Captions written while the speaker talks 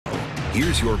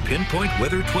Here's your Pinpoint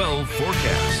Weather 12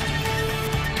 forecast.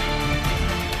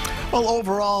 Well,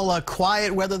 overall,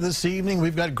 quiet weather this evening.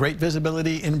 We've got great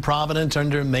visibility in Providence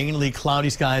under mainly cloudy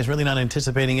skies. Really not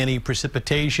anticipating any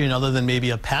precipitation other than maybe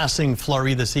a passing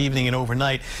flurry this evening and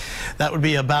overnight. That would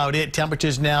be about it.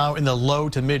 Temperatures now in the low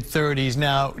to mid 30s.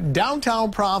 Now, downtown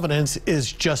Providence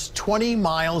is just 20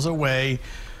 miles away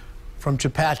from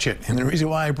Chepachet. And the reason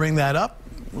why I bring that up,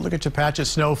 look at Chepachet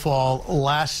snowfall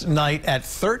last night at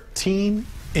 13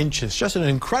 inches. Just an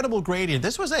incredible gradient.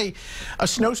 This was a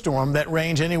snowstorm that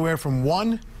ranged anywhere from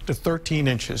 1 to 13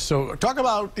 inches. So talk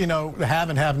about, you know, the have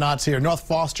and have-nots here. North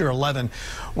Foster 11,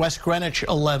 West Greenwich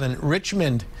 11,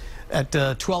 Richmond at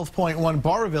 12.1,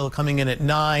 Barreville coming in at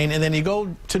 9, and then you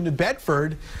go to New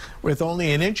Bedford with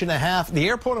only an inch and a half. The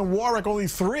airport in Warwick only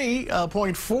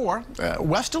 3.4,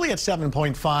 Westerly at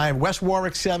 7.5, West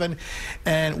Warwick 7,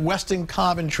 and Weston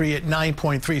Coventry at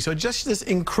 9.3. So just this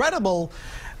incredible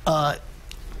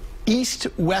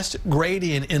east-west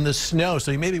gradient in the snow. So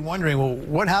you may be wondering, well,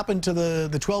 what happened to the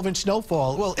 12-inch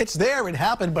snowfall? Well, it's there, it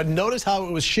happened, but notice how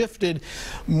it was shifted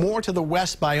more to the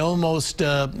west by almost,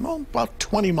 well, about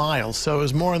 20 miles. So it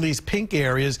was more in these pink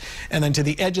areas, and then to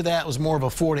the edge of that was more of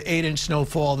a 4 to 8-inch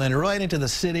snowfall, then right into the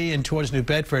city and towards New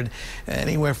Bedford,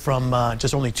 anywhere from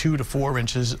just only 2 to 4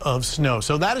 inches of snow.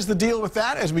 So that is the deal with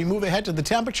that as we move ahead to the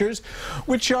temperatures,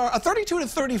 which are 32 to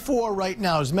 34 right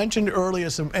now. As mentioned earlier,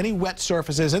 any wet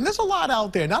surfaces, and there's a lot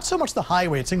out there. Not so much the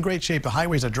highway. It's in great shape. The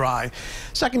highways are dry.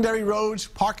 Secondary roads,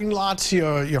 parking lots,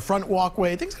 your front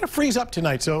walkway, things are going to freeze up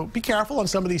tonight. So be careful on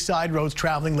some of these side roads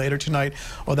traveling later tonight,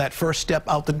 or that first step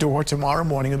out the door tomorrow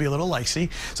morning will be a little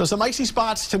icy. So some icy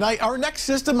spots tonight. Our next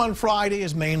system on Friday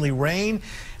is mainly rain.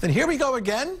 Then here we go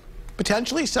again.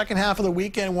 Potentially second half of the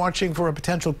weekend, watching for a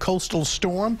potential coastal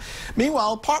storm.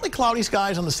 Meanwhile, partly cloudy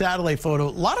skies on the satellite photo. A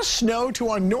lot of snow to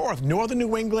our north, northern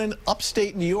New England,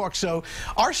 upstate New York. So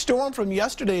our storm from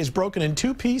yesterday is broken in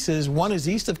two pieces. One is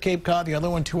east of Cape Cod, the other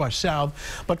one to our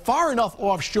south, but far enough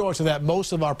offshore so that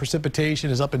most of our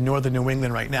precipitation is up in northern New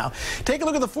England right now. Take a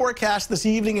look at the forecast this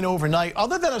evening and overnight.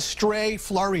 Other than a stray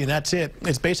flurry, and that's it,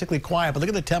 it's basically quiet. But look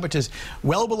at the temperatures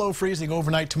well below freezing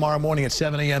overnight tomorrow morning at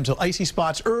 7 a.m. So icy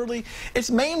spots early.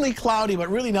 It's mainly cloudy, but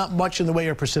really not much in the way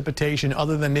of precipitation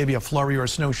other than maybe a flurry or a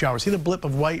snow shower. See the blip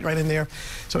of white right in there?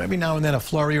 So every now and then a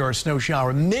flurry or a snow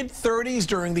shower. Mid-30s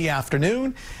during the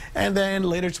afternoon, and then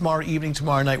later tomorrow evening,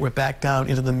 tomorrow night, we're back down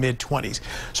into the mid-20s.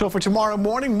 So for tomorrow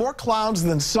morning, more clouds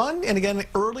than sun, and again,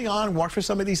 early on, watch for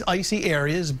some of these icy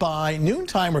areas. By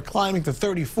noontime, we're climbing to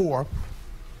 34.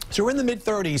 So we're in the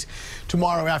mid-30s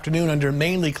tomorrow afternoon under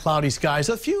mainly cloudy skies.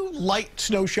 A few light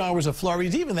snow showers or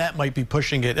flurries. Even that might be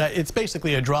pushing it. It's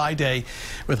basically a dry day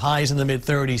with highs in the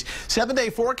mid-30s. 7-day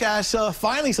forecast,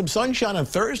 finally some sunshine on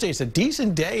Thursday. It's a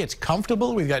decent day. It's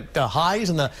comfortable. We've got highs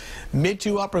in the mid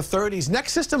to upper 30s.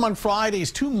 Next system on Friday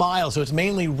is 2 miles, so it's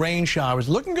mainly rain showers.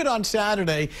 Looking good on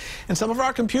Saturday. And some of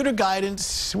our computer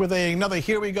guidance with another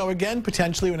here we go again,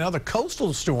 potentially with another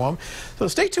coastal storm. So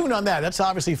stay tuned on that. That's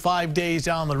obviously 5 days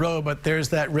down the road, but there's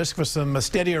that risk for some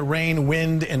steadier rain,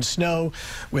 wind, and snow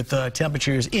with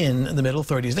temperatures in the middle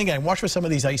 30s. And again, watch for some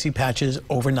of these icy patches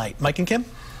overnight. Mike and Kim?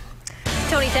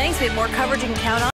 Tony, thanks. We have more coverage you can count on.